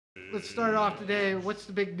Let's start off today. What's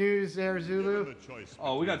the big news there, Zulu?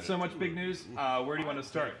 Oh, we got so much big news. Where do you want to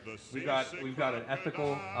start? We've got an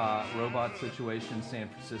ethical robot situation in San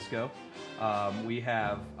Francisco. We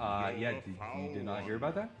have you did not hear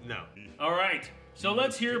about that? No. All right. So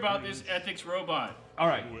let's hear about this ethics robot. All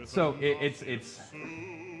right. So it's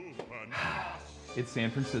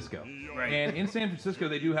San Francisco. Right. And in San Francisco,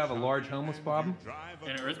 they do have a large homeless problem.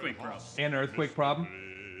 And an earthquake problem. And an earthquake problem.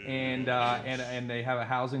 And they have a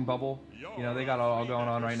housing bubble. You know, they got it all going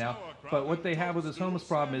on right now. But what they have with this homeless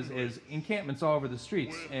problem is encampments all over the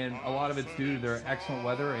streets. And a lot of it's due to their excellent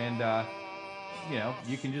weather. And, you know,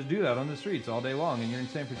 you can just do that on the streets all day long. And you're in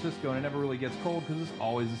San Francisco and it never really gets cold because it's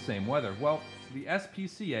always the same weather. Well, the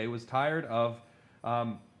SPCA was tired of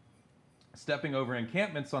stepping over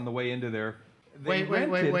encampments on the way into their...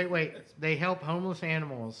 Wait. They help homeless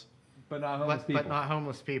animals. But not homeless people. But not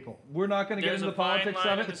homeless people. We're not going to get into the politics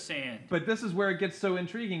of it. The sand. But this is where it gets so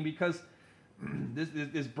intriguing because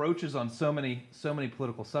this broaches on so many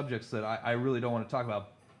political subjects that I really don't want to talk about.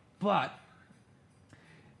 But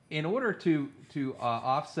in order to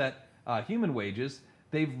offset human wages,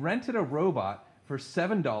 they've rented a robot for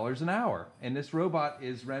 $7 an hour, and this robot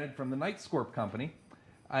is rented from the Nightscorp company.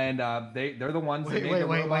 And they're the ones that made the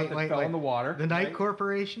robot that fell in the water. The Night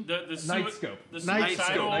Corporation? The Nightscope. The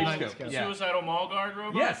Nightscope. suicidal mall guard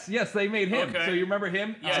robot? Yes, they made him. Okay. So you remember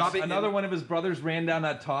him? Yes. Another one of his brothers ran down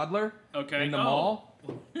that toddler in the mall.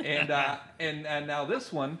 And now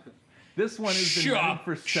this one has been rented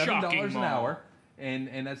for $7 an hour.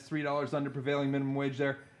 And that's $3 under prevailing minimum wage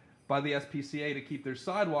there by the SPCA to keep their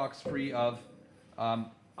sidewalks free of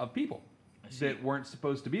people that weren't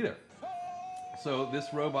supposed to be there. So this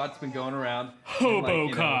robot's been going around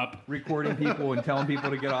Hobo Cop, recording people and telling people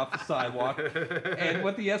to get off the sidewalk. And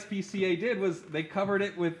what the SPCA did was they covered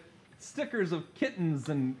it with stickers of kittens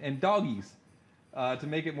and doggies to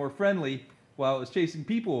make it more friendly while it was chasing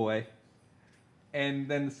people away. And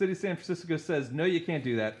then the city of San Francisco says, no, you can't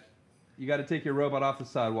do that. You got to take your robot off the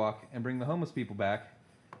sidewalk and bring the homeless people back.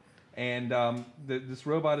 And this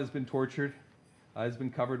robot has been tortured. Has been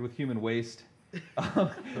covered with human waste.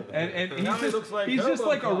 And he's just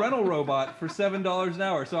like a rental robot for $7 an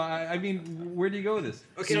hour. So I mean, where do you go with this?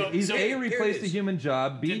 Okay, he's A, replaced a human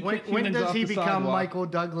job. B, when does he become Michael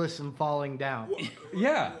Douglas and falling down?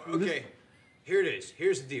 Yeah. Okay. Here it is.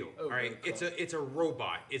 Here's the deal. All right, it's a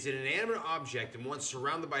robot. It's an inanimate object, and once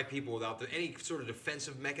surrounded by people without any sort of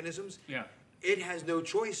defensive mechanisms, it has no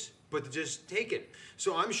choice but to just take it.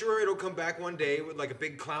 So I'm sure it'll come back one day with like a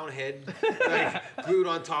big clown head like glued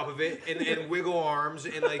on top of it and wiggle arms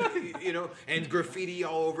and like, you know, and graffiti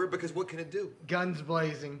all over it, because what can it do? Guns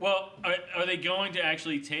blazing. Well, are they going to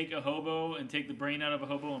actually take a hobo and take the brain out of a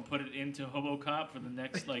hobo and put it into Hobo Cop for the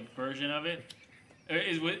next like version of it?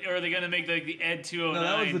 Or are they going to make like the Ed 209?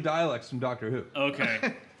 No, that was the dialects from Doctor Who.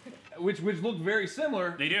 Okay. which look very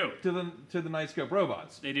similar. They do. To the Nightscope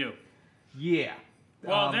robots. They do. Yeah.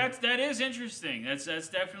 Well, that is interesting. That's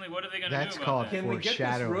definitely, what are they going to do about that? That's called Can we get this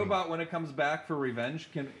foreshadowing. robot when it comes back for revenge?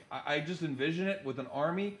 I just envision it with an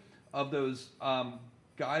army of those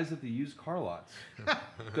guys at the used car lots.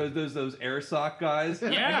 those airsock guys.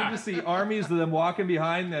 Yeah. I can just see armies of them walking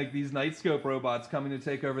behind like these Nightscope robots coming to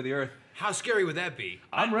take over the earth. How scary would that be?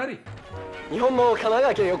 I'm ready. 日本の神奈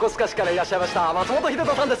川県横須賀市からいらっしゃいました松本秀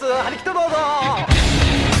人さんです。張り切ってどうぞ。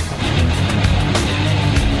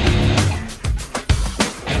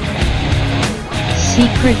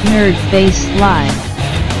Secret Nerd Face Live.